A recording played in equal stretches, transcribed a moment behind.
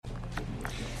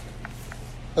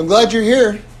I'm glad you're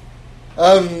here.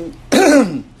 I've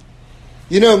been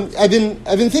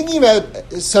thinking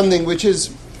about something which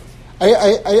is,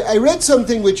 I read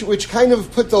something which kind of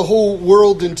put the whole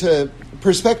world into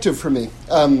perspective for me,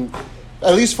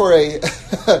 at least for a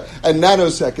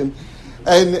nanosecond,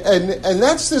 and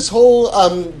that's this whole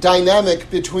dynamic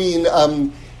between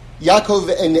Yaakov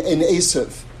and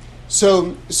Esav.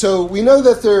 So we know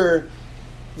that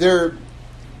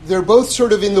they're both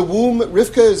sort of in the womb.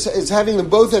 Rivka is having them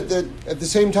both at the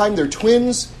same time. They're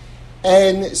twins.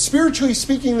 And spiritually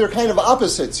speaking, they're kind of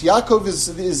opposites. Yaakov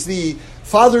is the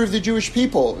father of the Jewish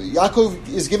people. Yaakov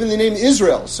is given the name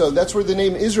Israel. So that's where the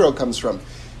name Israel comes from.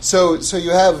 So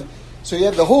you have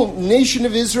the whole nation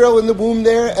of Israel in the womb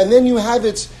there. And then you have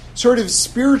its sort of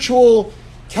spiritual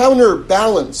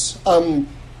counterbalance.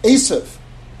 Esav,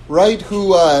 right,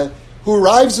 who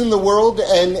arrives in the world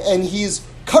and he's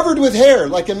covered with hair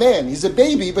like a man. He's a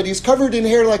baby, but he's covered in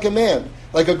hair like a man,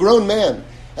 like a grown man.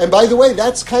 And by the way,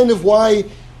 that's kind of why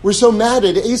we're so mad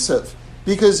at Esav,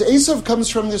 because Esav comes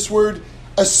from this word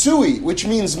asui, which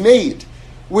means made,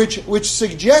 which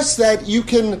suggests that you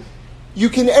can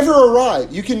ever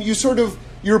arrive.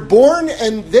 You're born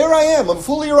and there I am. I'm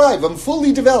fully arrived. I'm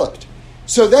fully developed.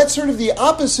 So that's sort of the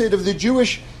opposite of the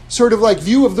Jewish sort of like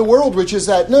view of the world, which is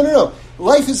that no.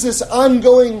 Life is this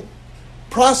ongoing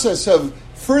process of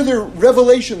further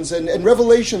revelations and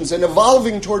revelations and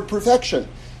evolving toward perfection.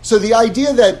 So the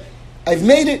idea that I've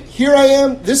made it, here I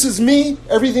am, this is me,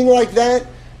 everything like that,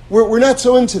 we're not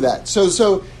so into that.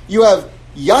 So you have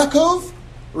Yaakov,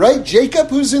 right, Jacob,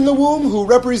 who's in the womb, who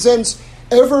represents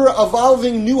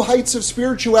ever-evolving new heights of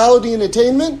spirituality and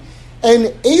attainment, and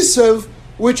Esav,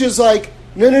 which is like,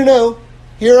 no,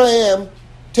 here I am,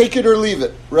 take it or leave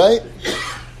it, right?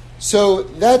 So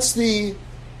that's the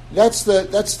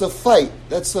fight.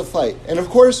 That's the fight. And of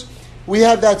course, we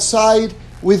have that side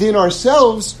within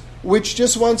ourselves which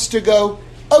just wants to go,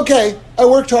 okay, I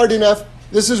worked hard enough,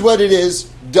 this is what it is,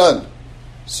 done.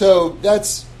 So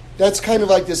that's kind of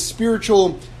like this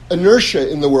spiritual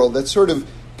inertia in the world that's sort of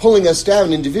pulling us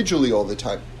down individually all the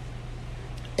time.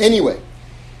 Anyway,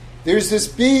 there's this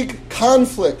big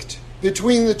conflict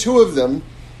between the two of them,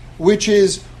 which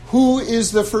is who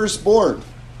is the firstborn,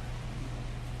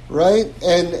 right?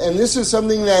 And this is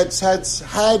something that's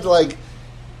had like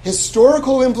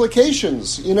historical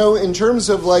implications, in terms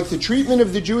of like the treatment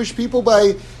of the Jewish people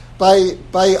by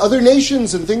other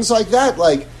nations and things like that.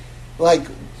 Like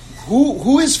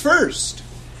who is first?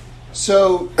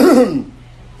 So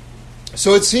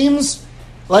so it seems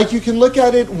like you can look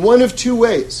at it one of two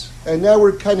ways. And now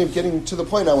we're kind of getting to the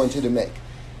point I wanted to make.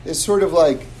 It's sort of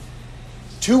like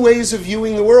two ways of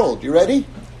viewing the world. You ready?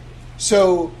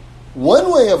 So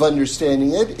one way of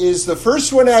understanding it is the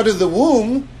first one out of the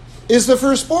womb is the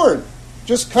firstborn.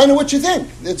 Just kind of what you think.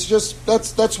 It's just,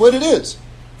 that's what it is.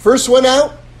 First one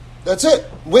out, that's it,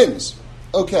 wins.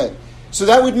 Okay, so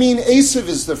that would mean Esav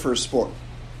is the firstborn.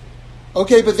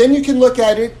 Okay, but then you can look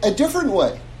at it a different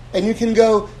way. And you can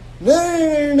go,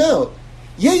 no.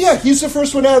 Yeah, he's the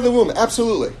first one out of the womb,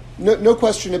 absolutely. No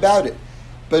question about it.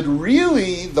 But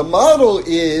really, the model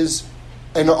is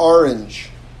an orange.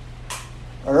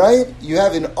 All right? You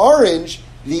have an orange.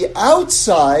 The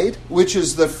outside, which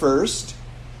is the first,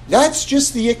 that's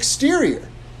just the exterior.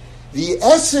 The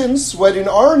essence, what an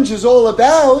orange is all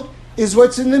about, is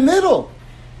what's in the middle.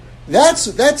 That's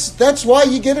why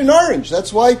you get an orange.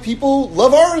 That's why people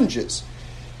love oranges.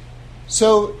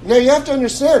 So now you have to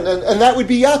understand, and that would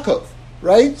be Yaakov,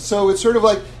 right? So it's sort of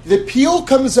like the peel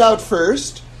comes out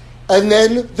first, and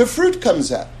then the fruit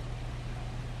comes out.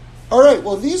 All right,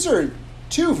 well, these are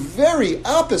two very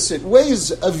opposite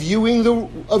ways of viewing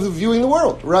the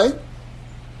world, right?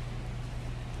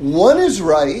 One is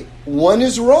right, one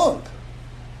is wrong.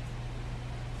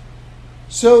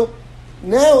 So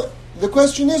now the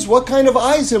question is, what kind of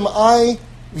eyes am I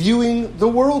viewing the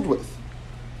world with?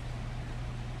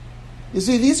 You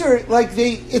see, these are like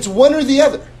it's one or the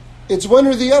other. It's one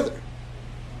or the other.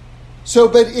 So,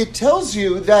 but it tells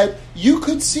you that you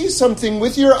could see something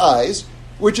with your eyes,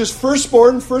 which is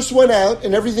firstborn, first one out,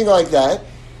 and everything like that,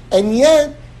 and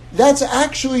yet that's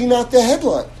actually not the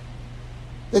headline.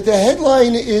 That the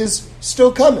headline is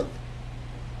still coming.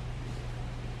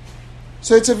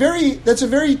 So that's a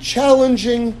very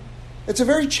challenging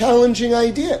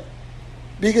idea,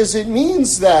 because it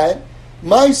means that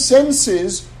my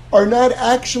senses are not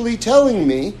actually telling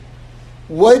me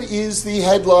what is the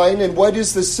headline and what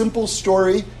is the simple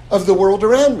story of the world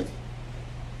around me.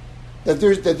 That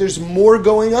there's more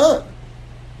going on,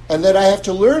 and that I have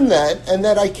to learn that, and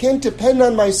that I can't depend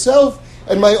on myself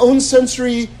and my own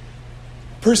sensory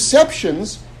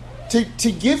perceptions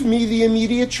to give me the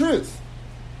immediate truth.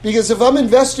 Because if I'm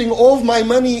investing all of my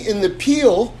money in the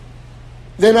peel,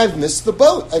 then I've missed the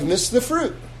boat. I've missed the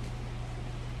fruit.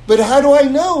 But how do I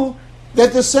know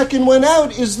that the second one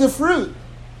out is the fruit?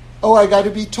 Oh, I got to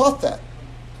be taught that.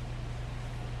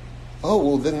 Oh,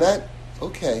 well, then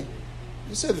okay.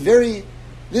 This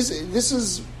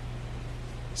is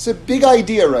a big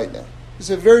idea right now. It's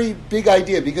a very big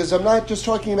idea because I'm not just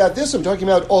talking about this, I'm talking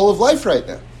about all of life right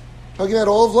now. I'm talking about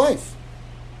all of life.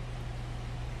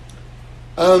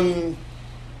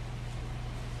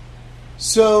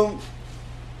 So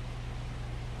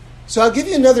I'll give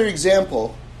you another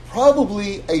example,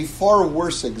 probably a far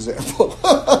worse example.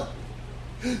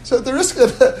 So at the risk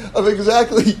of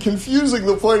exactly confusing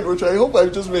the point, which I hope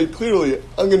I've just made clearly,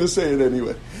 I'm going to say it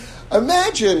anyway.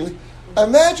 Imagine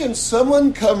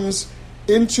someone comes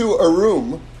into a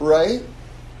room, right?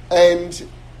 And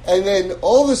then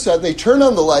all of a sudden they turn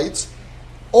on the lights,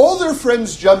 all their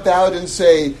friends jump out and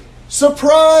say,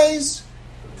 "Surprise!"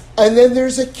 And then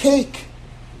there's a cake.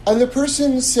 And the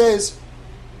person says,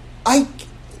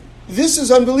 this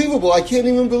is unbelievable. I can't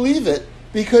even believe it.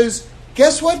 Because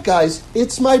guess what, guys?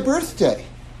 It's my birthday.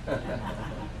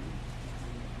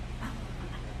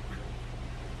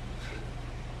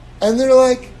 And they're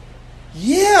like,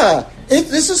 yeah,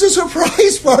 this is a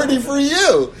surprise party for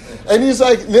you. And he's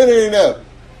like, no.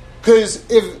 Because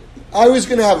if I was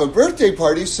going to have a birthday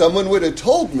party, someone would have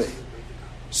told me.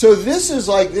 So this is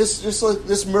like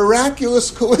this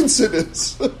miraculous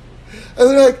coincidence. And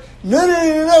they're like,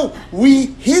 no. We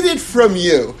hid it from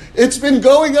you. It's been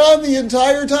going on the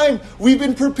entire time. We've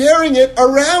been preparing it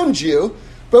around you,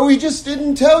 but we just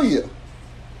didn't tell you.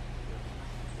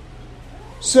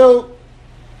 So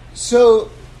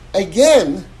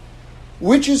again,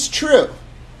 which is true?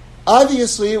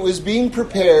 Obviously, it was being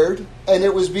prepared, and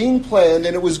it was being planned,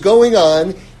 and it was going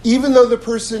on, even though the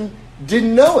person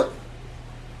didn't know it.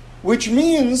 Which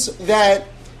means that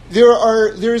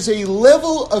there's a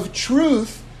level of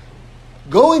truth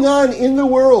going on in the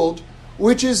world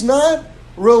which is not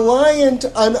reliant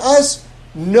on us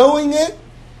knowing it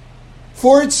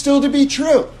for it still to be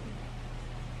true.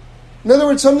 In other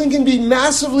words, something can be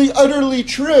massively, utterly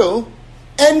true,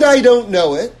 and I don't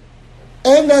know it,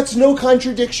 and that's no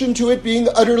contradiction to it being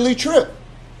utterly true.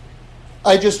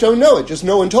 I just don't know it, just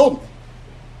no one told me,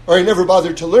 or I never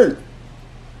bothered to learn it.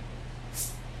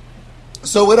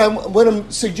 So what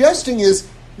I'm suggesting is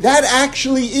that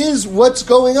actually is what's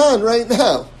going on right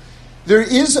now. There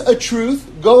is a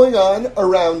truth going on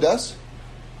around us,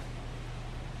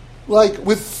 like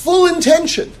with full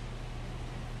intention.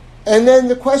 And then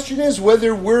the question is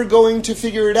whether we're going to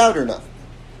figure it out or not.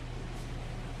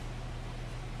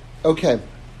 Okay.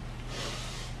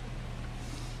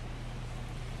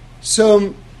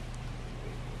 So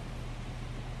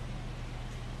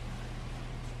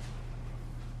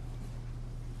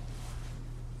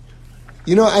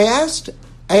I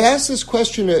asked this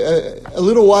question a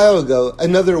little while ago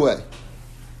another way.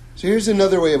 So here's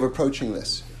another way of approaching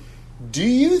this. Do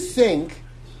you think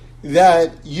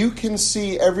that you can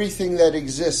see everything that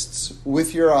exists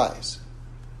with your eyes?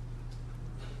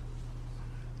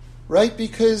 Right?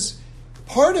 Because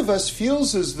part of us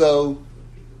feels as though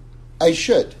I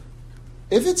should.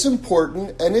 If it's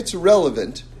important and it's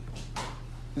relevant,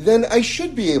 then I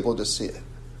should be able to see it.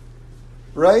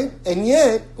 Right? And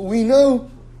yet, we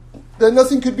know that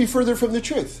nothing could be further from the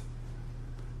truth.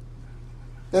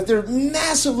 That there are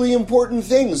massively important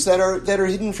things that are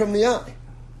hidden from the eye.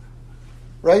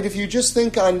 Right? If you just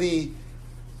think on the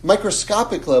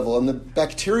microscopic level, on the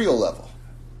bacterial level,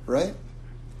 right?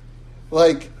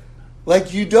 Like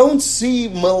you don't see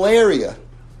malaria.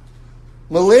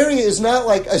 Malaria is not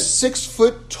like a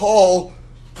 6-foot tall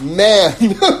man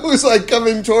who's like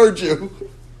coming towards you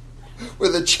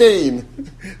with a chain,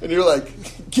 and you're like,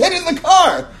 get in the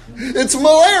car, it's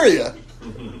malaria.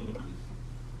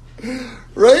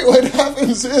 Right? What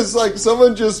happens is like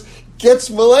someone just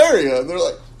gets malaria, and they're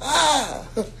like,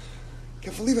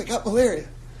 can't believe I got malaria.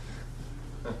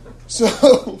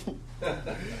 So,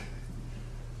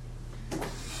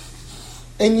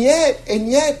 and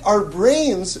yet our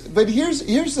brains, but here's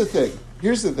the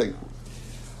thing.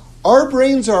 Our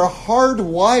brains are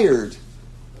hardwired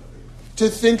to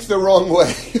think the wrong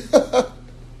way.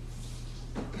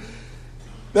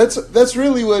 That's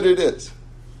really what it is.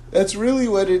 That's really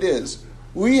what it is.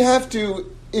 We have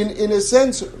to, in a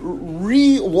sense,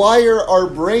 rewire our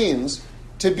brains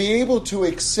to be able to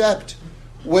accept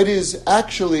what is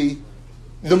actually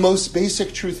the most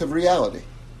basic truth of reality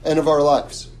and of our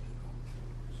lives.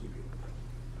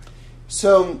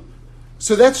 So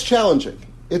that's challenging.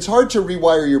 It's hard to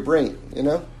rewire your brain,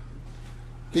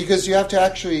 because you have to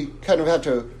actually kind of have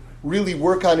to really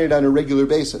work on it on a regular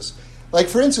basis. Like,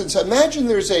 for instance, imagine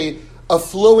there's a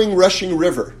flowing, rushing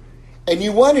river, and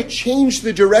you want to change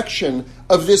the direction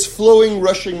of this flowing,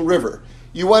 rushing river.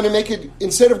 You want to make it,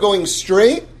 instead of going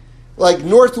straight, like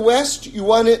northwest, you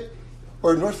want it,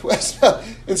 or northwest,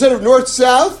 instead of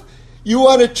north-south, you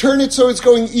want to turn it so it's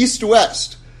going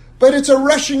east-west. But it's a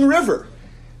rushing river.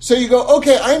 So you go,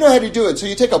 okay, I know how to do it. So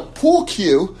you take a pool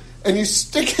cue, and you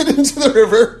stick it into the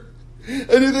river,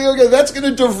 and you think, okay, that's going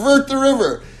to divert the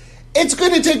river. It's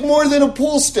going to take more than a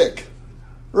pool stick,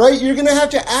 right? You're going to have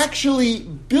to actually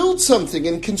build something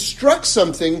and construct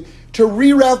something to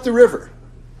reroute the river.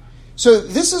 So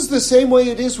this is the same way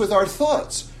it is with our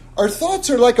thoughts. Our thoughts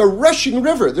are like a rushing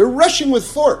river. They're rushing with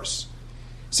force.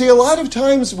 See, a lot of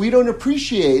times we don't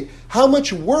appreciate how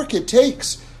much work it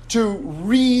takes to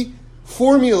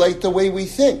reformulate the way we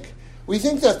think. We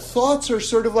think that thoughts are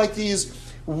sort of like these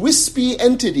wispy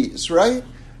entities, right?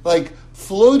 Like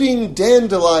floating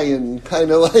dandelion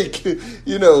kind of like,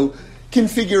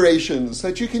 configurations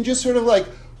that you can just sort of like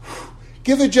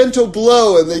give a gentle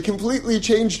blow and they completely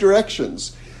change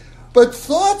directions. But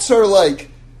thoughts work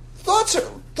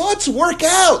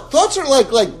out. Thoughts are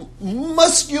like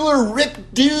muscular,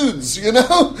 ripped dudes,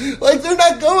 Like they're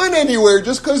not going anywhere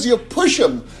just because you push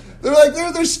them. They're like,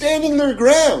 they're standing their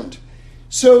ground.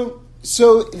 So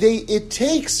it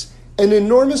takes an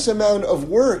enormous amount of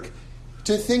work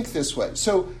to think this way.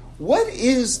 So what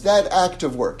is that act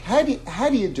of work? How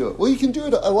do you do it? Well, you can do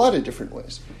it a lot of different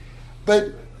ways.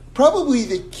 But probably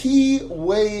the key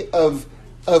way of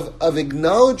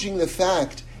acknowledging the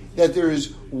fact that there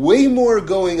is way more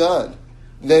going on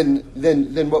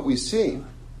than what we see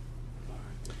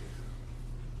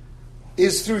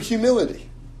is through humility.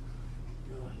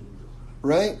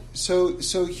 Right? So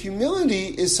humility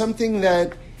is something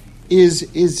that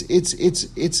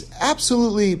it's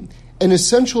absolutely an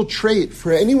essential trait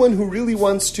for anyone who really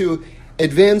wants to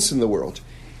advance in the world.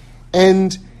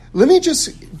 And let me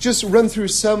just run through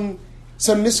some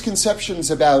misconceptions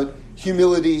about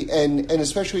humility and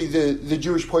especially the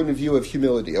Jewish point of view of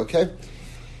humility, okay?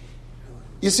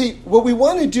 You see, what we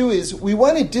want to do is we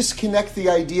want to disconnect the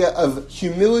idea of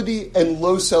humility and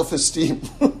low self-esteem.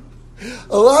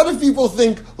 A lot of people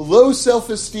think low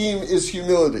self-esteem is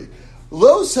humility.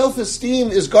 Low self-esteem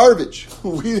is garbage.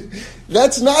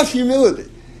 That's not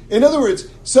humility. In other words,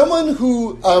 someone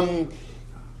who...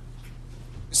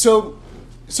 So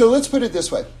let's put it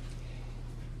this way.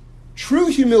 True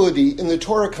humility in the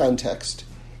Torah context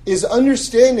is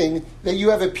understanding that you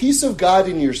have a piece of God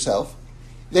in yourself,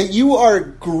 that you are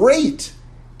great,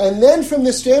 and then from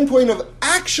the standpoint of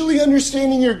actually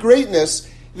understanding your greatness,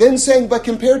 then saying, but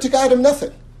compared to God, I'm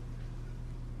nothing.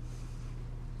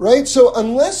 Right? So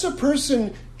unless a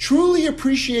person truly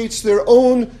appreciates their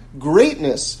own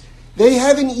greatness, they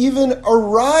haven't even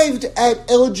arrived at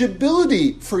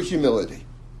eligibility for humility.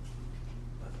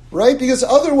 Right? Because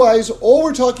otherwise, all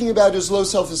we're talking about is low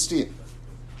self-esteem.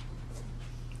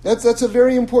 That's a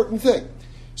very important thing.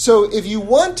 So if you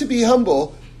want to be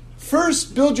humble,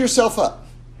 first build yourself up.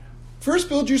 First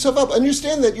build yourself up.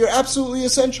 Understand that you're absolutely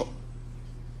essential.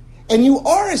 And you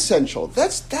are essential.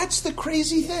 That's the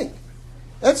crazy thing.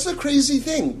 That's the crazy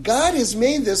thing. God has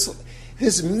made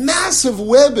this massive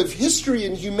web of history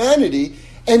and humanity,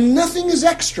 and nothing is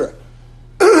extra.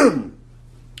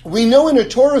 We know in a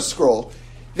Torah scroll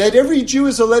that every Jew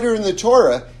is a letter in the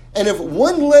Torah, and if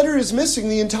one letter is missing,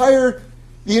 the entire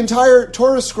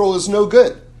Torah scroll is no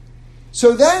good.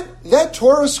 So that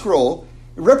Torah scroll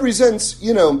represents,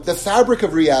 the fabric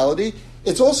of reality.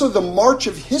 It's also the march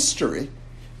of history.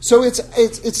 So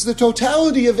it's the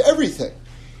totality of everything.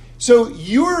 So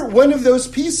you're one of those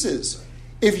pieces.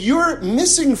 If you're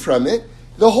missing from it,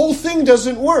 the whole thing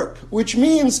doesn't work, which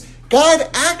means God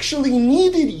actually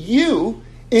needed you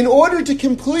in order to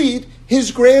complete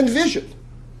his grand vision.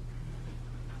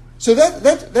 So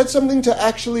that's something to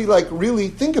actually really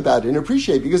think about and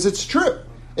appreciate, because it's true.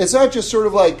 It's not just sort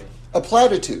of like a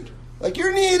platitude. Like,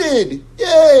 you're needed,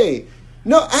 yay!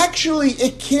 No, actually,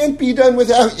 it can't be done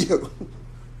without you.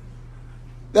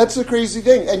 That's the crazy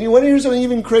thing. And you want to hear something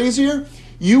even crazier?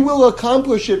 You will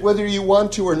accomplish it whether you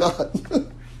want to or not.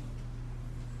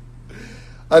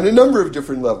 On a number of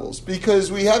different levels. Because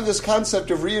we have this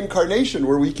concept of reincarnation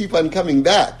where we keep on coming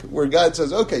back. Where God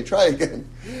says, okay, try again.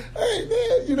 All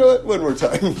right, you know what? One more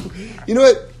time. You know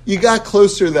what? You got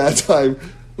closer that time.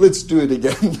 Let's do it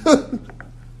again.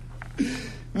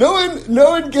 No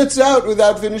one gets out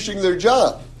without finishing their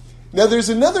job. Now, there's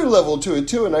another level to it,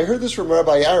 too, and I heard this from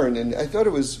Rabbi Aaron, and I thought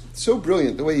it was so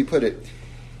brilliant the way he put it.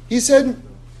 He said,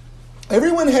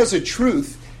 everyone has a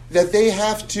truth that they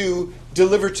have to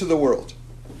deliver to the world,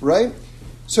 right?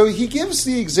 So he gives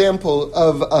the example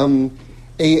of a man,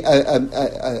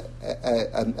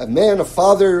 a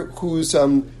father who's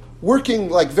working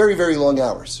like very, very long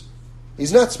hours.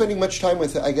 He's not spending much time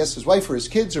with, I guess, his wife or his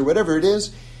kids or whatever it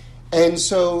is. And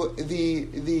so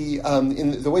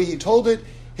in the way he told it,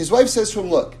 his wife says to him,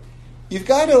 "Look, you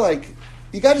got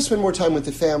to spend more time with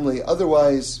the family.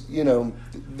 Otherwise,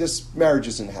 this marriage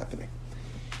isn't happening."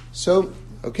 So,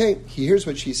 okay, he hears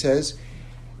what she says,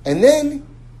 and then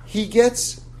he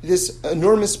gets this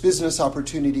enormous business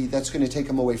opportunity that's going to take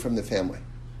him away from the family.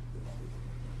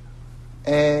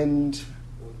 And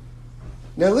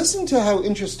now listen to how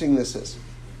interesting this is.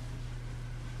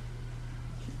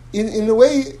 In the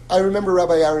way I remember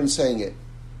Rabbi Aaron saying it,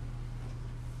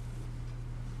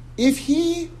 if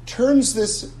he turns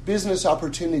this business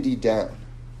opportunity down,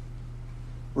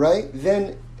 right,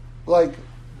 then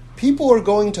people are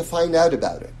going to find out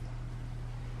about it.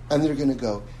 And they're going to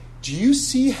go, "Do you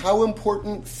see how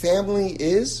important family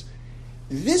is?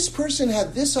 This person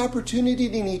had this opportunity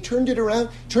and he turned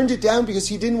it down because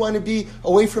he didn't want to be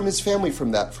away from his family for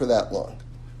that long."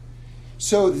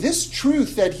 So this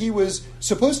truth that he was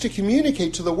supposed to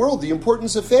communicate to the world, the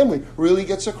importance of family, really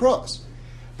gets across.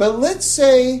 But let's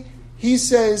say he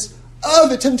says, "Oh,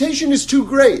 the temptation is too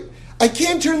great. I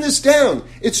can't turn this down.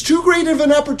 It's too great of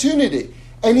an opportunity."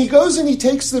 And he goes and he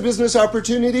takes the business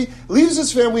opportunity, leaves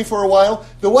his family for a while,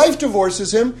 the wife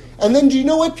divorces him, and then do you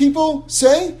know what people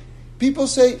say? People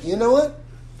say, "You know what?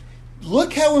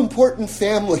 Look how important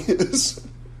family is."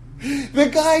 The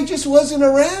guy just wasn't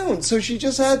around, so she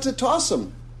just had to toss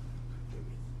him.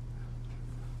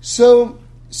 So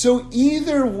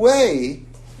either way,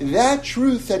 that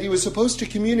truth that he was supposed to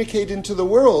communicate into the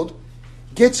world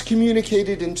gets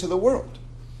communicated into the world.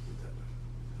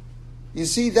 You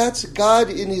see, that's God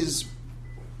in his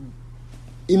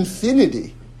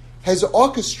infinity has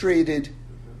orchestrated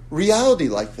reality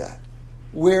like that,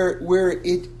 where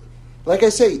it, like I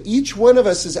say, each one of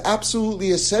us is absolutely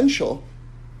essential,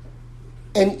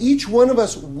 and each one of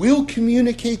us will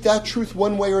communicate that truth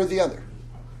one way or the other.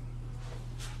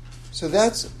 So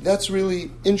that's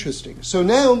really interesting. So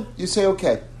now you say,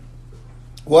 okay,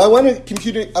 well, I want to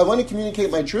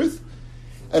communicate my truth,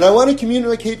 and I want to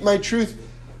communicate my truth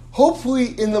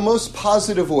hopefully in the most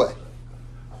positive way,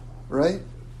 right?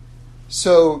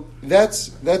 So that's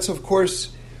of course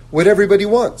what everybody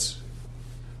wants,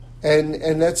 and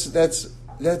it's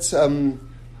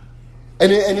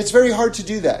very hard to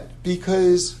do that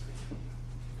because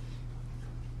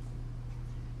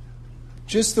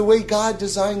just the way God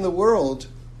designed the world,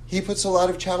 he puts a lot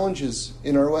of challenges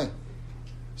in our way.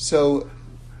 So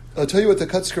I'll tell you what the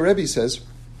Kotzker Rebbe says.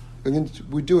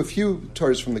 We do a few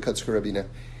Torahs from the Kotzker Rebbe now.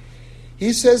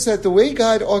 He says that the way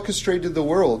God orchestrated the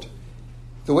world,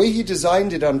 the way he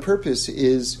designed it on purpose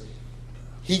is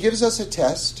he gives us a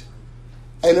test,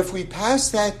 and if we pass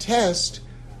that test,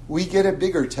 we get a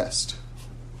bigger test.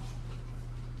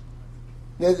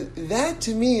 Now, that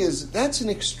to me that's an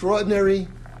extraordinary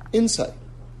insight.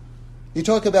 You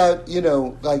talk about,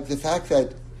 like the fact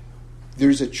that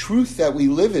there's a truth that we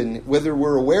live in, whether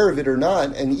we're aware of it or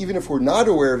not, and even if we're not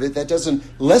aware of it, that doesn't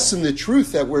lessen the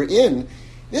truth that we're in.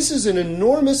 This is an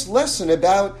enormous lesson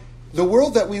about the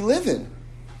world that we live in,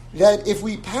 that if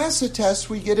we pass a test,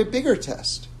 we get a bigger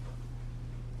test.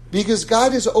 Because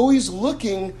God is always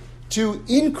looking to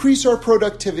increase our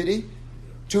productivity,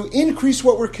 to increase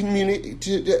what we're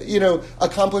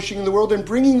accomplishing in the world and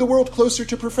bringing the world closer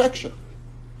to perfection.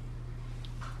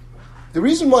 The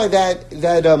reason why that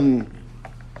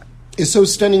is so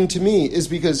stunning to me is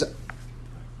because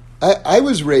I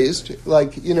was raised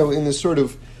in this sort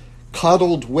of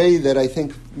coddled way that I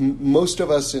think most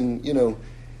of us in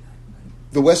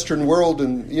the Western world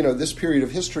and this period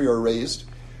of history are raised,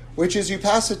 which is you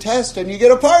pass a test and you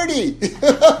get a party.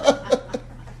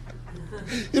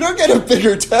 You don't get a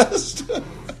bigger test. You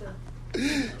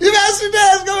passed the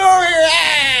test, come over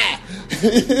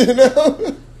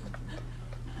here.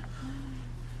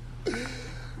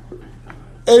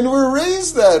 And we're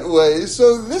raised that way,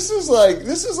 so this is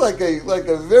like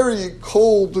a very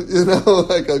cold,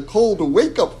 like a cold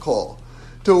wake-up call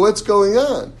to what's going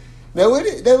on. Now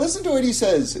listen to what he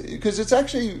says, because it's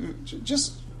actually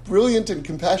just brilliant and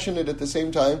compassionate at the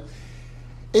same time.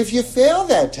 If you fail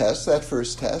that test, that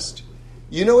first test,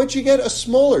 you know what you get? A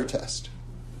smaller test.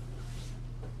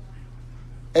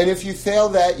 And if you fail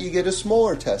that, you get a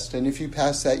smaller test. And if you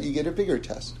pass that, you get a bigger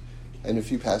test. And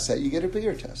if you pass that, you get a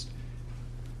bigger test.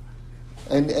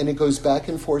 And it goes back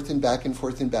and forth and back and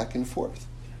forth and back and forth.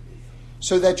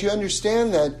 So that you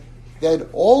understand that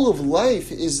all of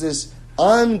life is this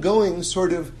ongoing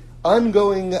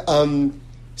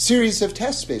series of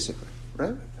tests, basically,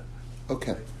 right?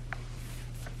 Okay.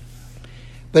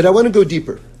 But I want to go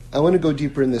deeper. I want to go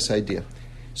deeper in this idea.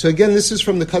 So again, this is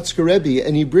from the Kotzker Rebbe,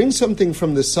 and he brings something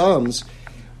from the Psalms,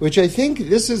 which I think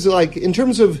this is like, in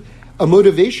terms of a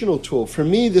motivational tool, for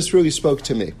me, this really spoke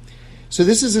to me. So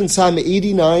this is in Psalm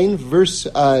 89, verse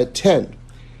 10.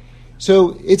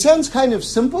 So it sounds kind of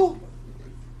simple,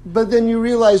 but then you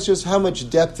realize just how much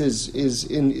depth is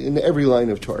in every line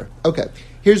of Torah. Okay,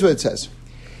 here's what it says.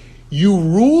 You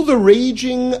rule the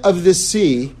raging of the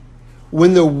sea.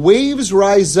 When the waves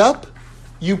rise up,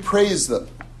 you praise them.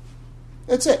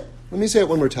 That's it. Let me say it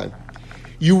one more time.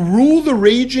 You rule the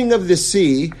raging of the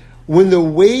sea. When the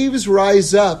waves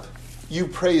rise up, you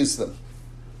praise them.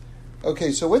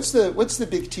 Okay, so what's the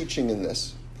big teaching in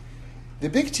this? The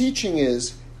big teaching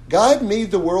is God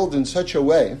made the world in such a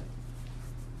way.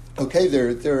 Okay, there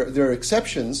are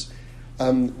exceptions,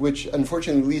 which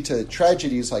unfortunately lead to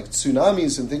tragedies like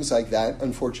tsunamis and things like that,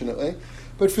 unfortunately.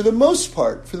 But for the most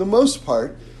part,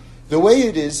 the way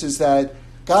it is that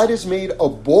God has made a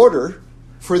border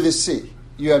for the sea.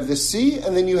 You have the sea,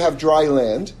 and then you have dry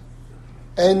land,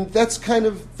 and that's kind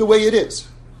of the way it is.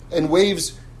 And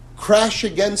waves crash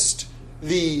against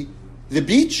the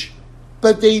beach,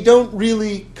 but they don't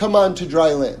really come onto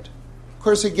dry land. Of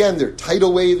course, again, there are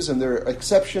tidal waves and there are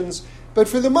exceptions, but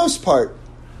for the most part,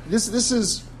 this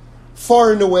is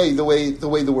far and away the way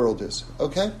the world is.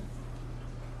 Okay?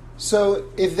 So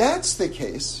if that's the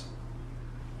case,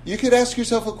 you could ask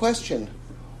yourself a question.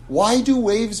 Why do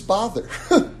waves bother?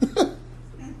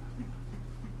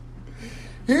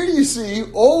 Here you see,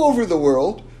 all over the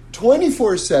world,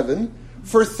 24/7,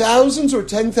 for thousands or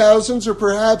 10,000s or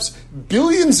perhaps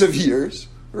billions of years,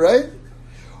 right?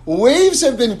 Waves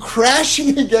have been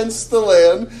crashing against the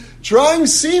land, trying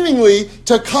seemingly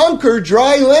to conquer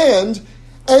dry land,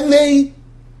 and they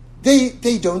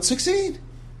don't succeed.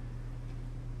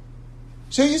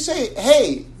 So you say,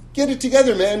 hey, get it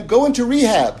together, man. Go into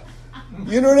rehab.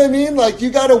 You know what I mean? Like, you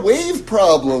got a wave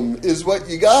problem is what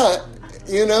you got.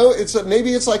 You know,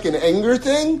 maybe it's like an anger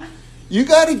thing. You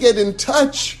got to get in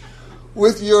touch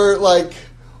with your, like,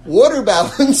 water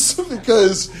balance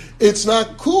because it's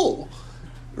not cool,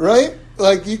 right?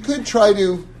 Like, you could try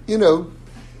to,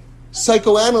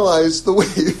 psychoanalyze the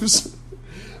waves.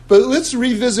 But let's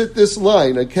revisit this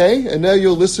line, okay? And now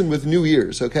you'll listen with new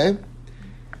ears, okay?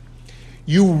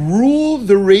 You rule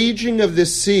the raging of the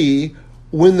sea.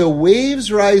 When the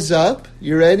waves rise up,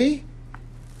 you ready?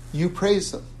 You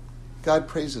praise them. God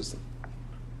praises them.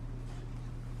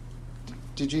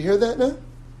 Did you hear that now?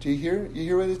 Do you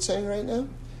hear what it's saying right now?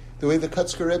 The way the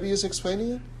Kotzker Rebbe is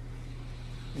explaining it?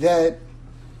 That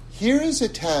here is a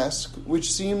task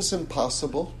which seems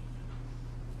impossible,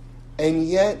 and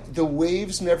yet the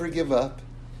waves never give up,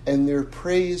 and they're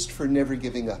praised for never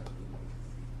giving up.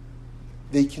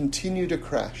 They continue to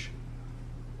crash.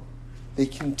 They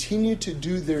continue to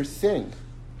do their thing,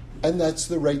 and that's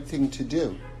the right thing to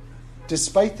do,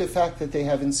 despite the fact that they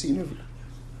haven't seen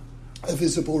a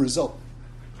visible result.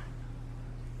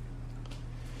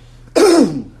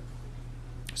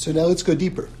 So now let's go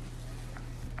deeper.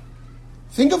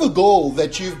 Think of a goal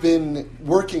that you've been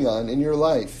working on in your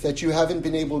life that you haven't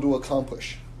been able to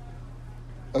accomplish.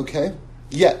 Okay?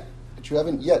 That you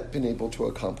haven't yet been able to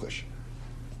accomplish.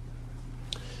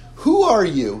 Who are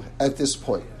you at this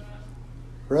point?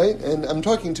 Right? And I'm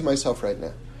talking to myself right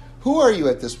now. Who are you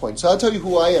at this point? So I'll tell you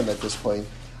who I am at this point.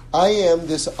 I am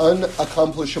this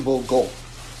unaccomplishable goal.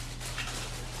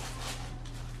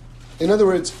 In other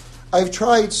words, I've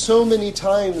tried so many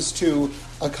times to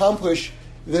accomplish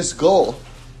this goal,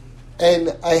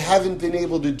 and I haven't been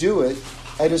able to do it.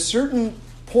 At a certain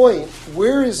point,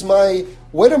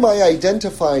 what am I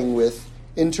identifying with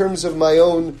in terms of my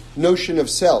own notion of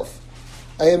self?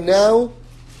 I am now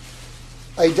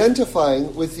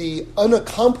identifying with the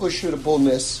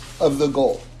unaccomplishable-ness of the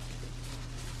goal.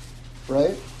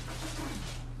 Right?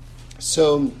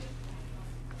 So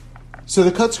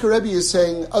the Kotzker Rebbe is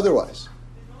saying otherwise.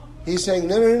 He's saying,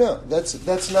 no,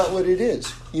 that's not what it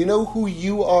is. You know who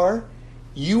you are?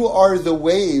 You are the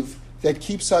wave that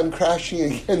keeps on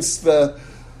crashing against the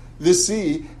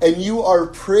sea, and you are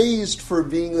praised for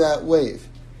being that wave.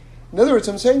 In other words,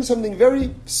 I'm saying something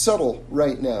very subtle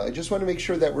right now. I just want to make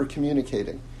sure that we're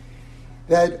communicating.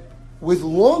 That with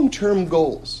long-term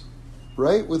goals,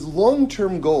 right? With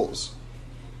long-term goals,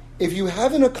 if you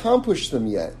haven't accomplished them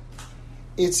yet,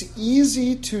 it's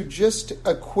easy to just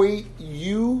equate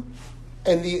you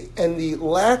and the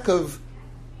lack of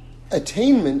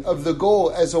attainment of the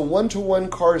goal as a one-to-one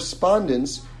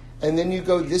correspondence, and then you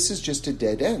go, this is just a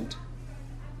dead end.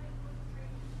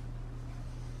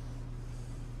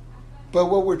 But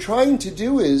what we're trying to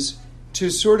do is to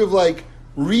sort of like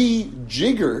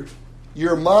rejigger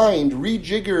your mind,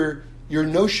 rejigger your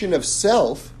notion of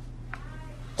self,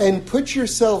 and put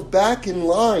yourself back in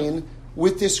line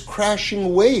with this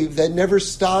crashing wave that never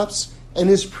stops and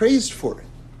is praised for it.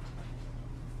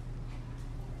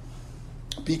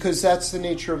 Because that's the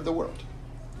nature of the world.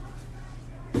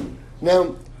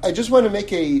 Now, I just want to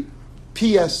make a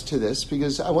PS to this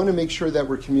because I want to make sure that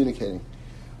we're communicating.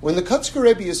 When the Kotzker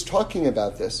Rebbe is talking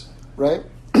about this, right,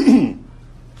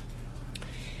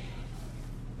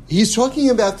 he's talking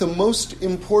about the most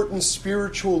important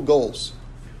spiritual goals.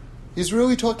 He's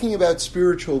really talking about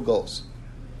spiritual goals.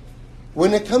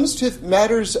 When it comes to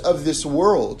matters of this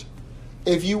world,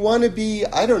 if you want to be,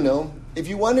 I don't know, if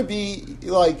you want to be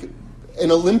like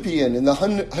an Olympian in the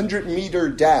 100-meter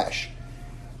dash,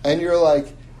 and you're like,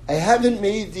 I haven't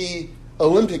made the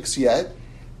Olympics yet,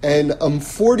 and I'm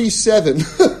 47,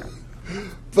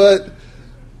 but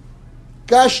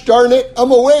gosh darn it,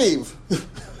 I'm a wave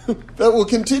that will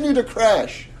continue to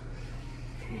crash.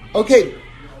 Okay,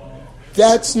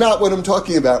 that's not what I'm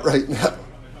talking about right now.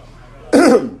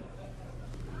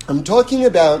 I'm talking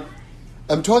about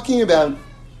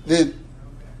the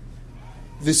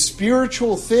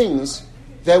spiritual things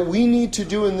that we need to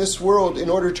do in this world in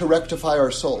order to rectify our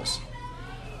souls.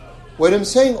 What I'm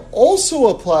saying also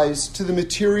applies to the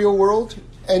material world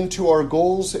and to our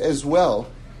goals as well.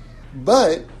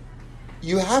 But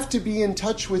you have to be in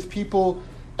touch with people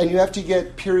and you have to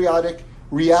get periodic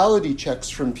reality checks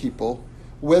from people,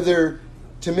 whether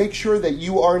to make sure that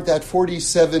you aren't that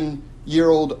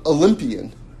 47-year-old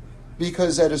Olympian,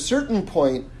 because at a certain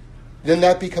point, then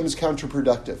that becomes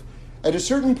counterproductive. At a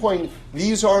certain point,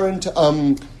 these aren't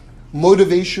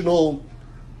motivational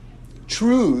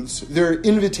truths. They're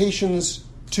invitations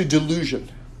to delusion,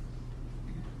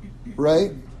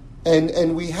 right?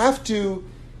 And we have to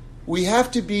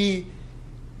be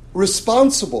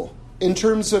responsible in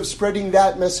terms of spreading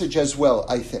that message as well,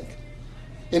 I think.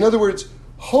 In other words,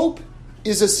 hope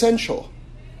is essential,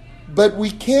 but we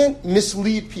can't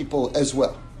mislead people as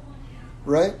well,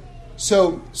 right?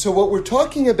 So what we're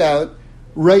talking about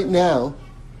right now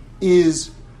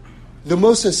is the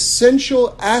most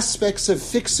essential aspects of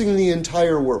fixing the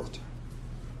entire world,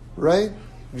 right?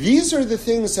 These are the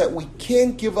things that we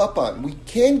can't give up on. We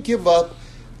can't give up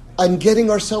on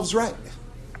getting ourselves right.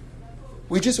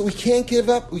 We can't give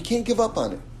up. We can't give up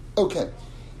on it. Okay.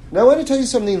 Now I want to tell you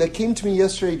something that came to me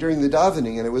yesterday during the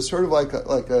davening, and it was sort of like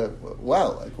a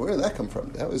wow, like where did that come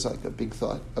from? That was like a big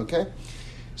thought. Okay.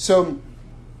 So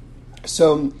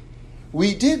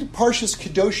we did Parshas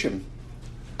Kedoshim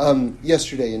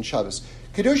yesterday in Shabbos.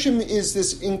 Kedoshim is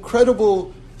this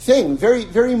incredible thing, very,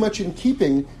 very much in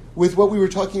keeping with what we were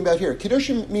talking about here.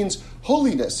 Kedoshim means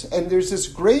holiness, and there's this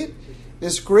great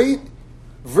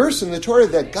verse in the Torah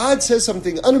that God says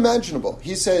something unimaginable.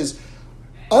 He says,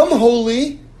 I'm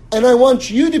holy, and I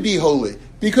want you to be holy,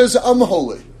 because I'm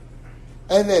holy.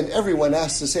 And then everyone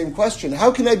asks the same question,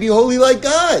 how can I be holy like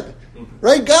God?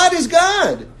 Right? God is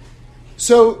God.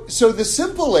 So the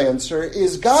simple answer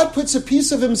is God puts a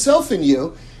piece of himself in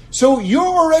you, so you're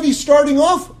already starting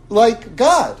off like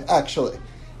God, actually.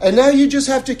 And now you just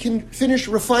have to finish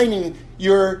refining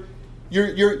your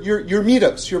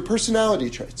midos, your personality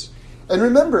traits. And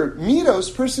remember,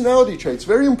 midos, personality traits,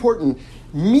 very important.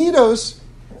 Midos,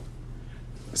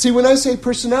 see, when I say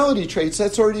personality traits,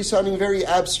 that's already sounding very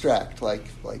abstract, like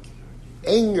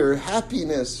anger,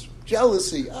 happiness,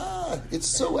 jealousy. It's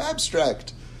so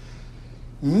abstract.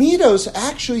 Midos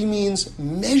actually means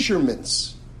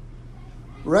measurements,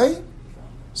 right?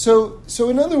 So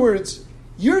in other words,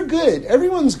 you're good,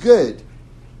 everyone's good,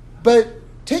 but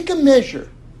take a measure.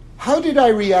 How did I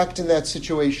react in that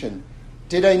situation?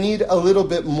 Did I need a little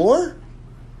bit more?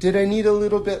 Did I need a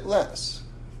little bit less?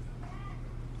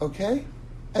 Okay?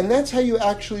 And that's how you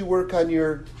actually work on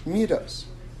your midos,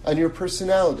 on your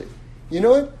personality. You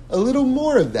know what? A little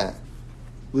more of that,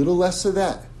 a little less of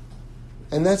that.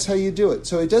 And that's how you do it.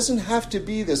 So it doesn't have to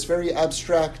be this very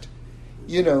abstract,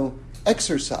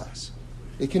 exercise.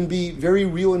 It can be very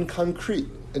real and concrete,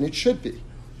 and it should be,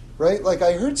 right? Like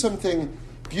I heard something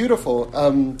beautiful.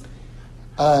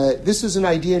 This is an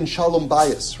idea in Shalom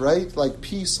Bayis, right? Like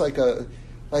peace,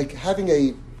 like having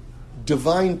a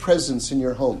divine presence in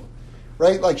your home,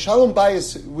 right? Like Shalom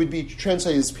Bayis would be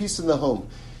translated as peace in the home.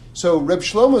 So Reb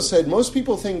Shlomo said, most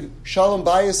people think Shalom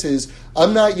Bayis is,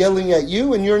 I'm not yelling at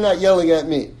you and you're not yelling at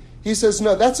me. He says,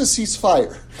 no, that's a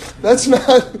ceasefire. That's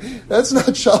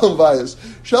not Shalom Bayis.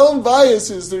 Shalom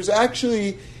Bayis is the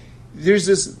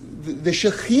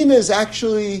Shekhinah is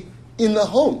actually in the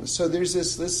home. So there's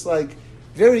this like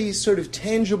very sort of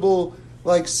tangible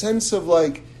like sense of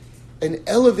like an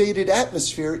elevated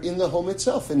atmosphere in the home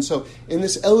itself. And so in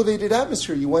this elevated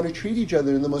atmosphere, you want to treat each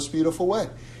other in the most beautiful way.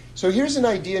 So here's an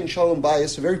idea in Shalom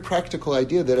Bayis, a very practical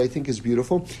idea that I think is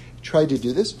beautiful. Try to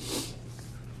do this.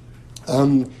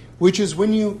 Which is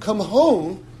when you come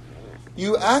home,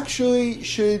 you actually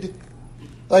should,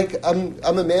 like, I'm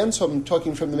a man, so I'm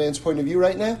talking from the man's point of view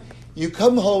right now. You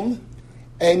come home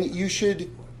and you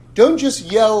don't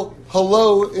just yell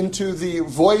hello into the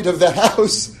void of the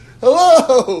house.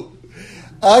 Hello!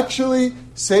 Actually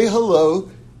say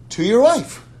hello to your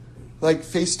wife, like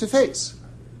face to face,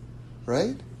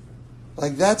 right?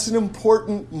 Like that's an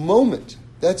important moment.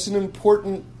 That's an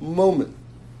important moment.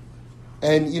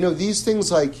 And, these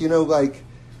things like Rabbi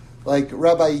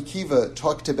Akiva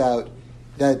talked about,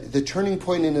 that the turning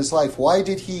point in his life, why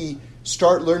did he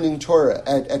start learning Torah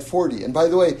at 40? And by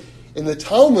the way, in the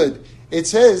Talmud, it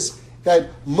says that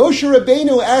Moshe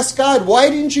Rabbeinu asked God, why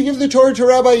didn't you give the Torah to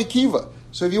Rabbi Akiva?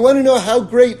 So if you want to know how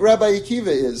great Rabbi Akiva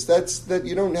is, that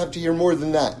you don't have to hear more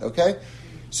than that, okay?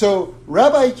 So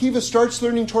Rabbi Akiva starts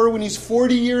learning Torah when he's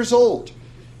 40 years old.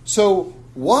 So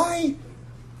why?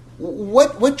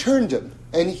 What turned him?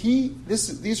 And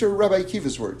these are Rabbi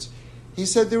Akiva's words. He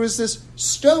said there was this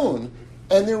stone,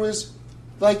 and there was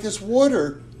like this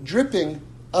water dripping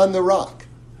on the rock.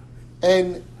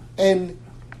 And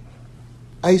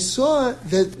I saw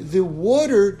that the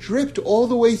water dripped all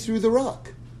the way through the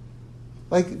rock.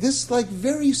 Like this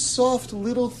very soft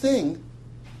little thing,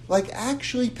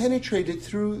 actually penetrated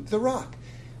through the rock.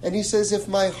 And he says, if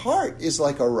my heart is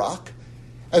like a rock,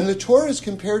 and the Torah is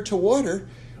compared to water,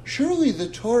 surely the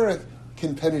Torah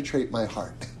can penetrate my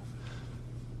heart.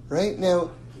 Right?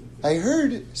 Now, I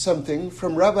heard something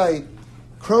from Rabbi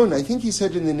Krohn, I think he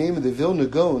said in the name of the Vilna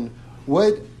Gaon,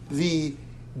 what the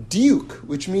diuk,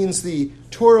 which means the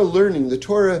Torah learning, the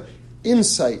Torah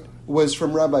insight, was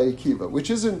from Rabbi Akiva, which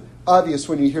isn't obvious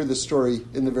when you hear the story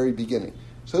in the very beginning.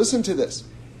 So listen to this.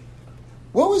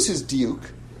 What was his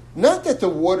diuk? Not that the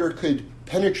water could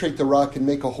penetrate the rock and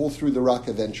make a hole through the rock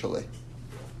eventually.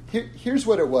 Here's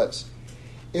what it was.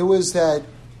 It was that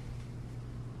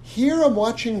here I'm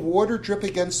watching water drip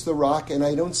against the rock and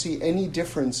I don't see any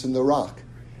difference in the rock.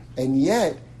 And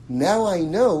yet, now I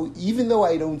know, even though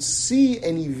I don't see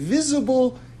any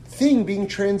visible thing being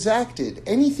transacted,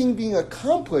 anything being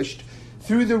accomplished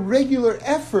through the regular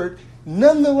effort,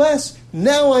 nonetheless,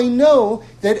 now I know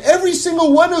that every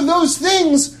single one of those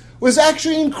things was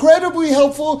actually incredibly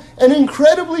helpful and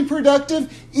incredibly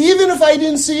productive, even if I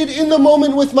didn't see it in the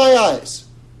moment with my eyes.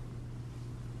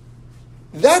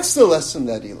 That's the lesson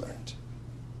that he learned.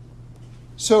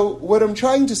 So what I'm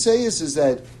trying to say is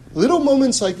that little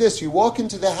moments like this, you walk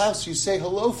into the house, you say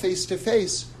hello face to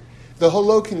face. The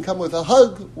hello can come with a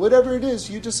hug, whatever it is,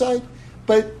 you decide.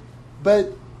 But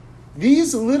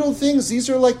these little things, these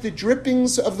are like the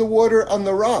drippings of the water on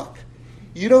the rock.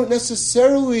 You don't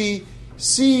necessarily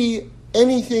see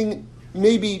anything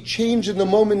maybe change in the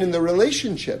moment in the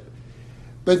relationship.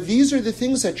 But these are the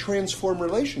things that transform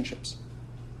relationships.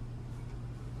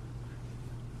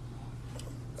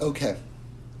 Okay.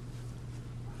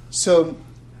 So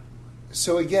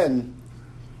again,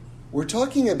 we're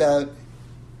talking about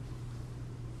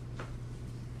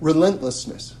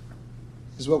relentlessness,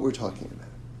 is what we're talking about.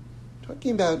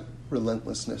 Talking about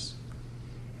relentlessness.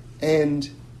 And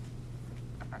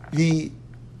the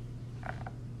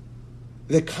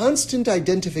constant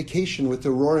identification with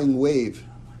the roaring wave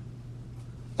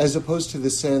as opposed to the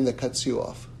sand that cuts you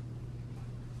off.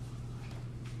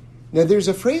 Now, there's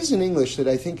a phrase in English that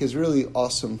I think is really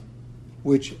awesome,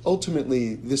 which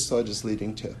ultimately this thought is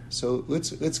leading to. So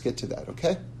let's get to that,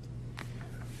 okay?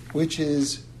 Which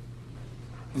is,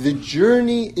 the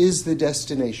journey is the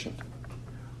destination.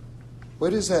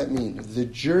 What does that mean? The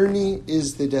journey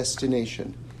is the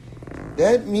destination.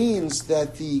 That means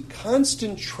that the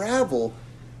constant travel,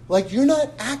 like you're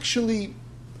not actually,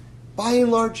 by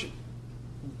and large,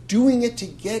 doing it to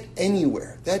get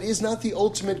anywhere. That is not the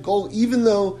ultimate goal, even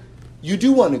though you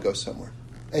do want to go somewhere,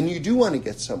 and you do want to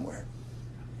get somewhere.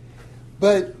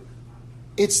 But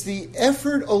it's the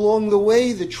effort along the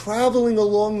way, the traveling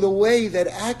along the way, that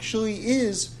actually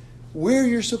is where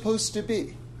you're supposed to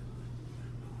be.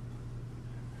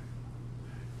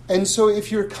 And so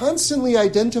if you're constantly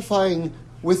identifying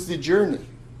with the journey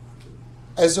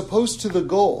as opposed to the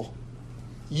goal,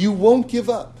 you won't give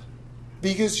up,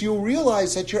 because you'll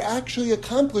realize that you're actually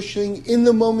accomplishing in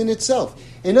the moment itself.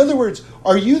 In other words,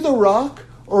 are you the rock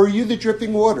or are you the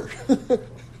dripping water?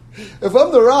 If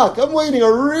I'm the rock, I'm waiting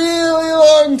a really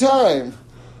long time.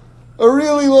 A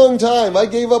really long time. I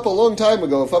gave up a long time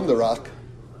ago if I'm the rock.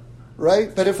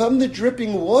 Right? But if I'm the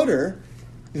dripping water,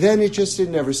 then it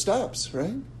never stops,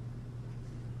 right?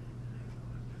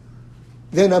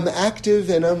 then I'm active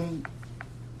and I'm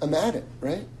at it,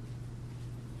 right?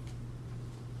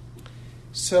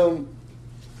 So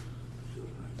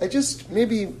I just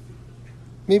maybe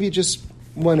just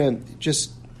want to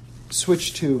just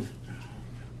switch to.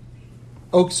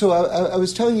 Oh, so I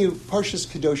was telling you Parshas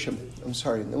Kedoshim. I'm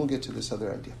sorry, and then we'll get to this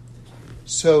other idea.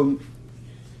 So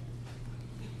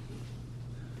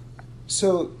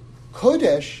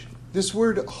Kodesh, this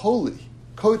word holy,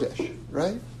 Kodesh,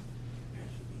 right?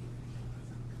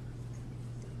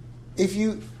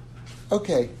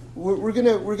 We're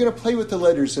gonna play with the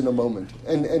letters in a moment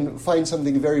and find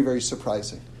something very, very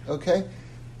surprising. Okay,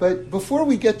 but before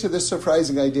we get to this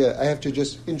surprising idea, I have to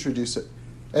just introduce it,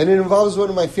 and it involves one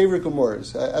of my favorite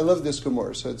Gemaras. I love this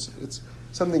Gemara, so it's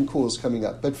something cool is coming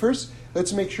up. But first,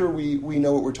 let's make sure we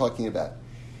know what we're talking about.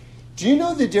 Do you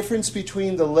know the difference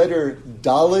between the letter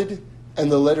Dalid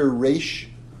and the letter Resh?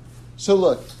 So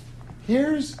look,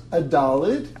 here's a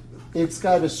Dalid. It's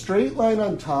got a straight line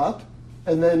on top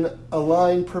and then a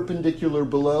line perpendicular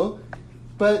below,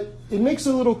 but it makes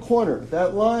a little corner.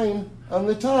 That line on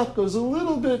the top goes a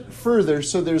little bit further,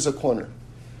 so there's a corner.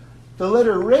 The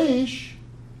letter Resh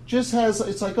just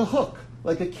it's like a hook,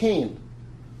 like a cane.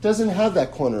 Doesn't have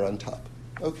that corner on top,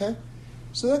 okay?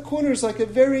 So that corner is like a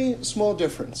very small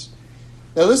difference.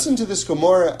 Now listen to this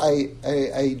Gemara.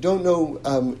 I don't know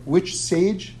which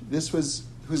sage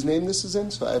whose name this is in,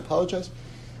 so I apologize.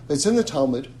 But it's in the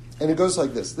Talmud, and it goes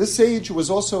like this. This sage was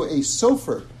also a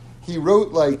sofer. He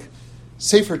wrote like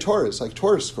Sefer Torahs, like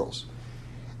Torah scrolls.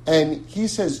 And he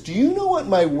says, do you know what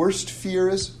my worst fear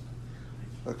is?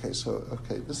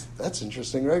 That's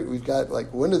interesting, right? We've got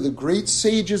like one of the great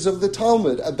sages of the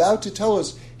Talmud about to tell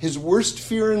us his worst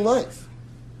fear in life.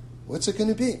 What's it going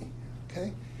to be?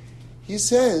 Okay. He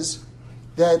says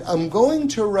that I'm going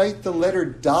to write the letter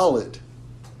Dalid,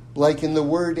 like in the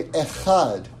word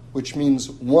Echad, which means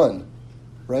one,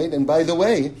 right? And by the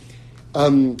way,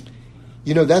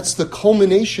 that's the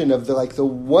culmination of the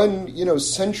one,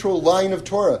 central line of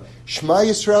Torah. Shema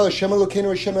Yisrael, Hashem Elokeinu,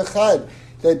 Hashem Echad.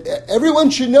 That everyone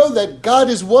should know that God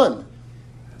is one.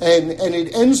 And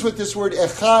it ends with this word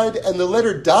Echad, and the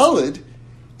letter Dalid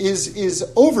is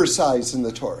oversized in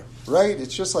the Torah, right?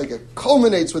 It's just like it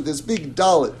culminates with this big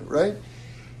Dalid, right?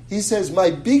 He says,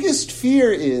 my biggest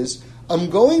fear is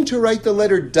I'm going to write the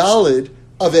letter Dalid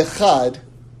of Echad,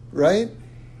 right?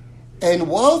 And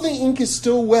while the ink is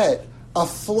still wet, a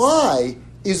fly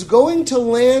is going to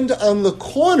land on the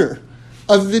corner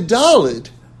of the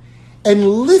Dalid and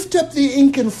lift up the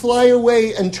ink and fly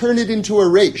away and turn it into a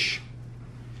resh.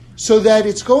 So that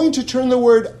it's going to turn the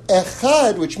word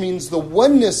echad, which means the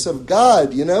oneness of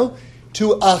God, to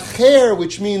acher,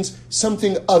 which means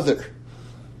something other.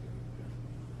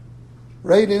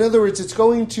 Right? In other words, it's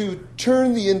going to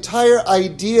turn the entire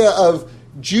idea of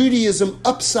Judaism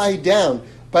upside down.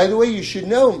 By the way, you should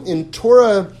know, in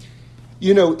Torah,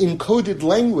 encoded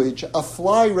language, a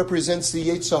fly represents the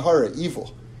Yetzer Hara,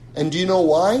 evil. And do you know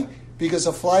why? Because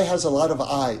a fly has a lot of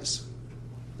eyes.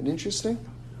 Isn't it interesting?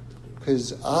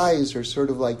 Because eyes are sort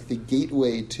of like the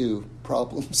gateway to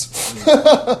problems.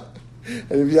 And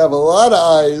if you have a lot of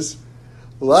eyes,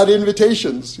 a lot of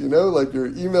invitations, like your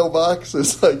email box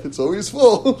is like, it's always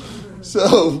full.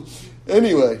 So,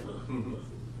 anyway,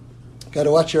 got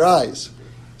to watch your eyes.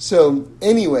 So,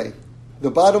 anyway,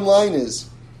 the bottom line is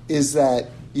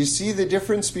that you see the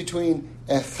difference between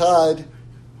echad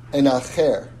and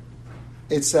acher.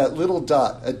 It's that little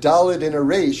dot. A dalid and a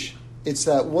resh, it's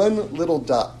that one little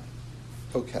dot.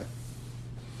 Okay.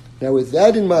 Now with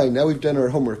that in mind, now we've done our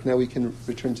homework, now we can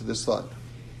return to this thought.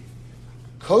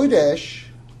 Kodesh,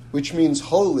 which means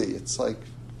holy, it's a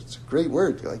great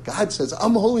word. Like God says,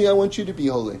 I'm holy, I want you to be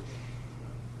holy.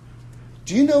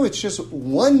 Do you know it's just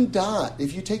one dot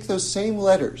if you take those same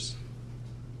letters,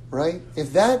 right?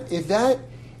 If that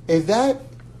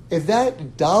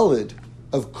dalid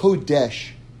of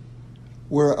Kodesh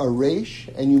were a resh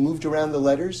and you moved around the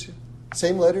letters,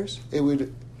 same letters, it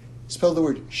would spell the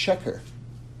word sheker,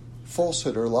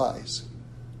 falsehood or lies.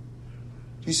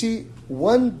 Do you see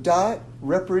one dot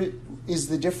is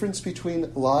the difference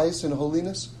between lies and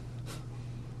holiness?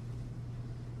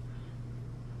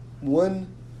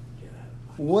 One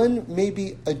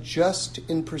maybe adjust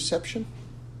in perception.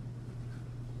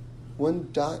 One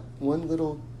dot, one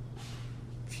little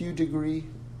few degree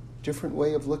different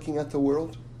way of looking at the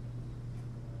world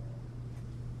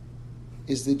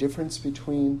is the difference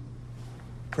between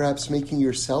perhaps making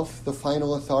yourself the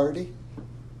final authority.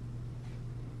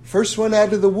 First one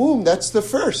out of the womb, that's the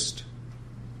first.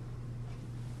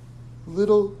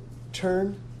 Little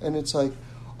turn, and it's like,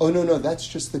 oh, no, that's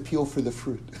just the peel for the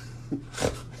fruit.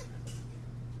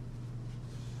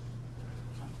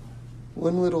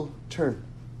 One little turn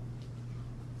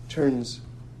turns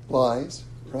lies,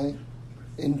 right,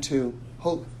 into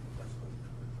holy.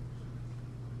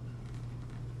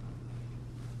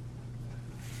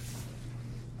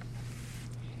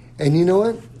 And you know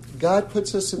what? God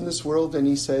puts us in this world and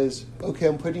he says, okay,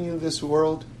 I'm putting you in this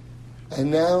world,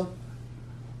 and now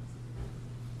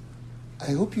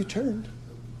I hope you turned.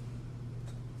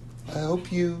 I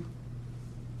hope you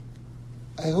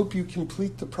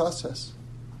complete the process.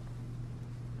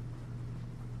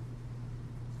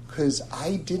 Because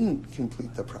I didn't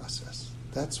complete the process.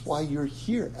 That's why you're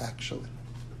here, actually.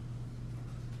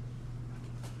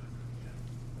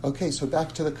 Okay, so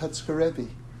back to the Kotzker Rebbe.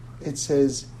 It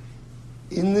says,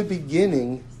 in the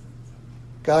beginning,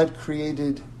 God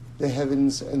created the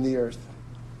heavens and the earth.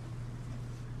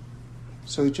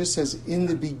 So it just says, in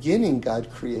the beginning, God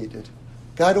created.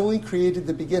 God only created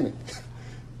the beginning.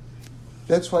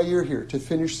 That's why you're here, to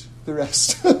finish the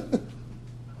rest.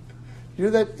 You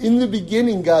know that? In the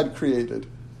beginning, God created.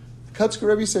 Kotzker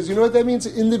Rebbe says, you know what that means?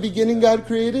 In the beginning, God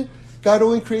created? God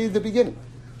only created the beginning.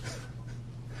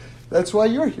 That's why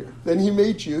you're here. Then he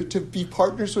made you to be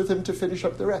partners with him to finish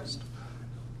up the rest.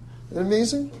 Isn't that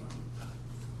amazing?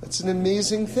 That's an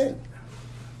amazing thing.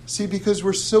 See, because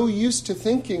we're so used to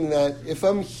thinking that if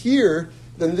I'm here,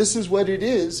 then this is what it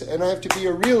is, and I have to be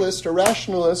a realist, a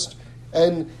rationalist,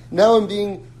 and now I'm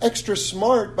being extra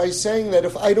smart by saying that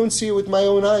if I don't see it with my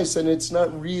own eyes, then it's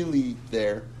not really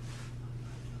there.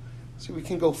 See, we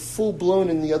can go full-blown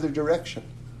in the other direction.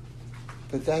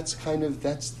 But that's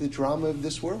the drama of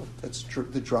this world. That's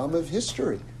the drama of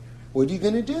history. What are you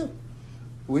going to do?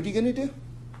 What are you going to do?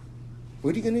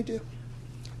 What are you going to do?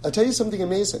 I'll tell you something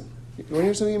amazing. You want to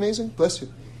hear something amazing? Bless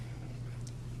you.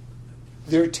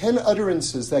 There are 10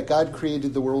 utterances that God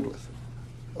created the world with.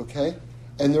 Okay?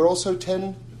 And there are also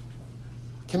 10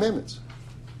 commandments.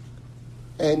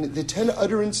 And the 10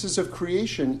 utterances of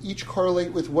creation each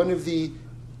correlate with one of the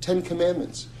 10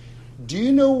 commandments. Do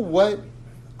you know what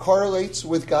correlates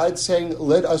with God saying,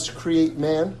 let us create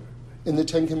man in the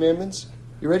 10 commandments?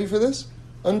 You ready for this?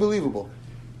 Unbelievable.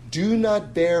 Do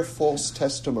not bear false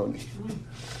testimony. Isn't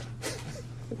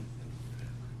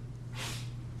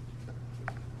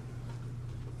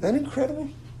that incredible?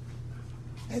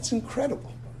 That's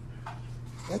incredible.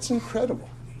 That's incredible.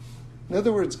 In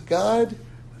other words, God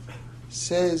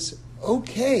says,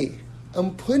 okay,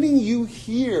 I'm putting you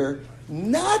here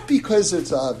not because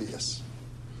it's obvious.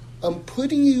 I'm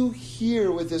putting you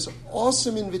here with this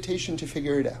awesome invitation to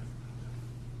figure it out.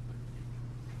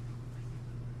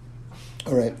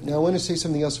 All right, now I want to say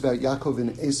something else about Yaakov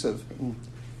and Esav and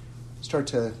start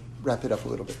to wrap it up a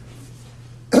little bit.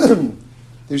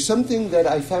 There's something that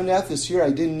I found out this year I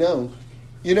didn't know.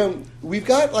 You know, we've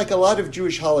got like a lot of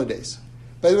Jewish holidays.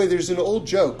 By the way, there's an old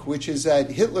joke, which is that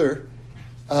Hitler,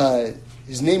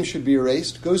 his name should be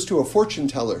erased, goes to a fortune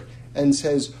teller and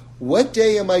says, what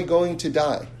day am I going to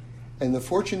die? And the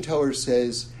fortune teller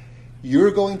says,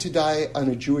 you're going to die on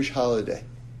a Jewish holiday.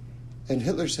 And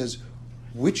Hitler says,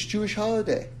 which Jewish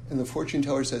holiday? And the fortune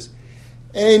teller says,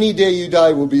 any day you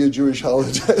die will be a Jewish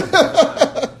holiday.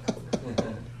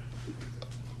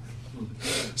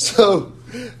 So,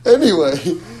 anyway,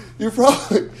 you'd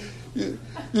probably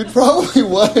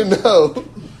want to know.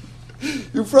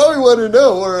 You probably want to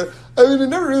know, or, I mean, it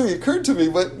never really occurred to me,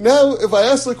 but now if I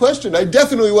ask the question, I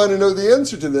definitely want to know the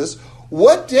answer to this.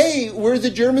 What day were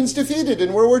the Germans defeated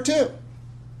in World War II?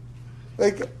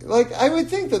 Like I would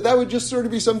think that would just sort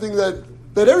of be something that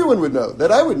everyone would know,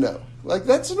 that I would know. Like,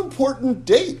 that's an important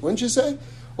date, wouldn't you say?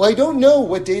 Well, I don't know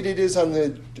what date it is on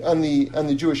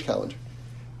the Jewish calendar.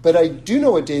 But I do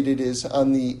know what date it is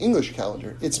on the English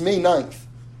calendar. It's May 9th.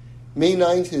 May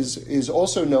 9th is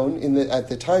also known, at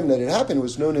the time that it happened,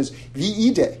 was known as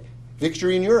VE Day,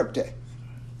 Victory in Europe Day.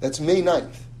 That's May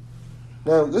 9th.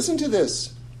 Now, listen to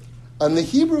this. On the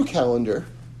Hebrew calendar,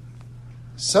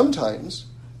 sometimes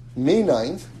May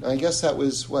 9th, I guess that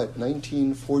was,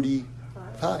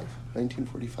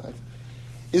 1945.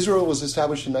 Israel was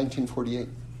established in 1948.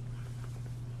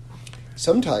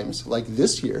 Sometimes, like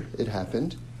this year, it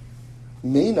happened,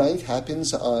 May 9th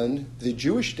happens on the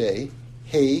Jewish day,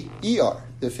 Hey Iyar,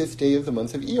 the 5th day of the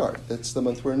month of Iyar. That's the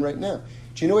month we're in right now.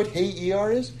 Do you know what Hey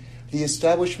Iyar is? The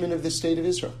establishment of the state of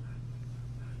Israel.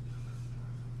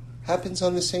 Happens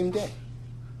on the same day.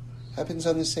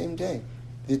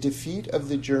 The defeat of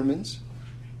the Germans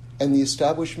and the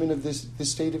establishment of the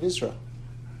state of Israel.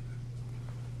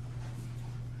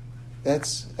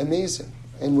 That's amazing.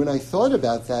 And when I thought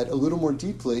about that a little more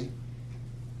deeply,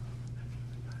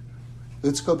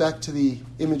 let's go back to the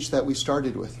image that we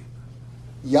started with.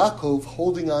 Yaakov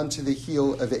holding on to the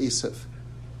heel of Esav.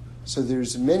 So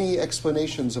there's many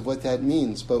explanations of what that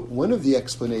means, but one of the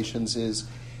explanations is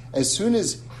as soon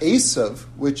as Esav,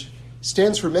 which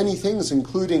stands for many things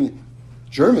including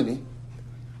Germany,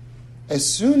 as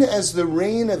soon as the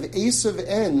reign of Esav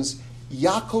ends,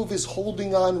 Yaakov is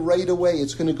holding on right away.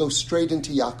 It's going to go straight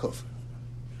into Yaakov.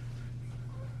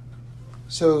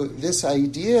 So this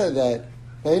idea that,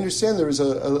 I understand there is a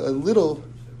little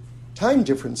time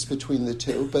difference between the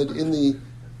two, but in the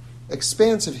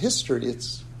expanse of history,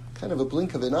 it's kind of a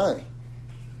blink of an eye.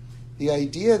 The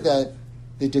idea that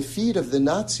the defeat of the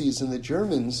Nazis and the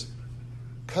Germans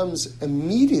comes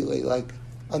immediately, like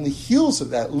on the heels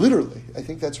of that, literally. I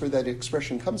think that's where that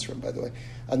expression comes from, by the way.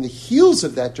 On the heels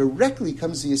of that directly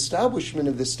comes the establishment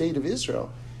of the State of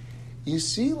Israel. You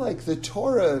see like the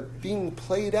Torah being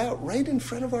played out right in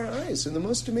front of our eyes in the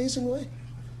most amazing way.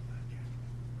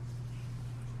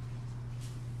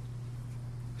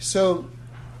 So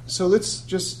let's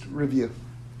just review.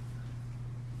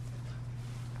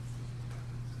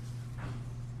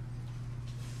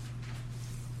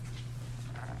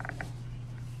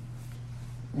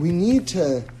 We need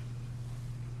to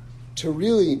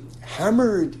really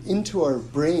hammer it into our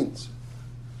brains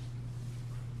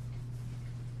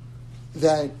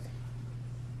that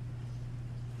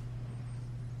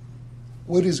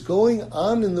what is going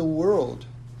on in the world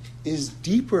is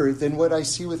deeper than what I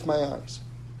see with my eyes.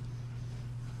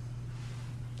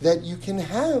 That you can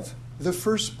have the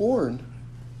firstborn,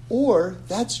 or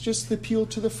that's just the peel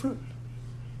to the fruit.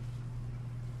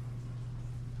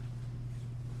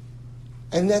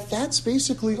 And that's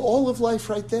basically all of life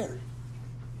right there.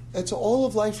 That's all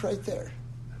of life right there.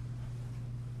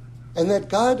 And that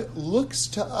God looks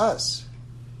to us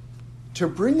to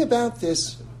bring about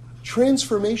this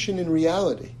transformation in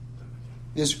reality,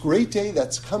 this great day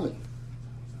that's coming,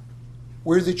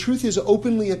 where the truth is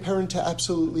openly apparent to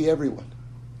absolutely everyone.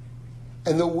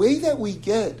 And the way that we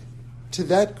get to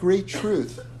that great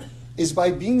truth is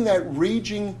by being that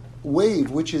raging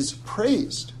wave which is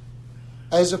praised,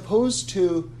 as opposed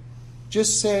to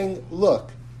just saying,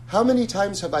 look, how many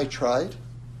times have I tried?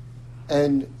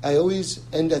 And I always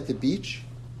end at the beach.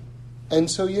 And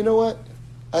so you know what?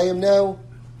 I am now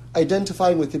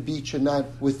identifying with the beach and not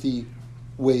with the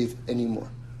wave anymore.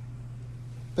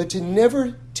 But to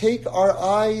never take our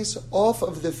eyes off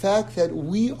of the fact that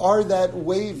we are that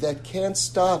wave that can't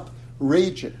stop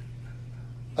raging,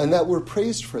 and that we're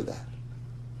praised for that.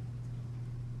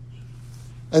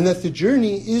 And that the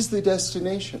journey is the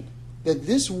destination. That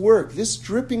this work, this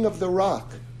dripping of the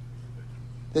rock,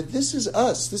 that this is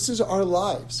us, this is our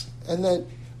lives. And that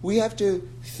we have to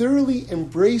thoroughly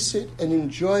embrace it and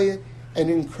enjoy it and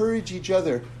encourage each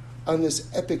other on this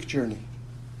epic journey.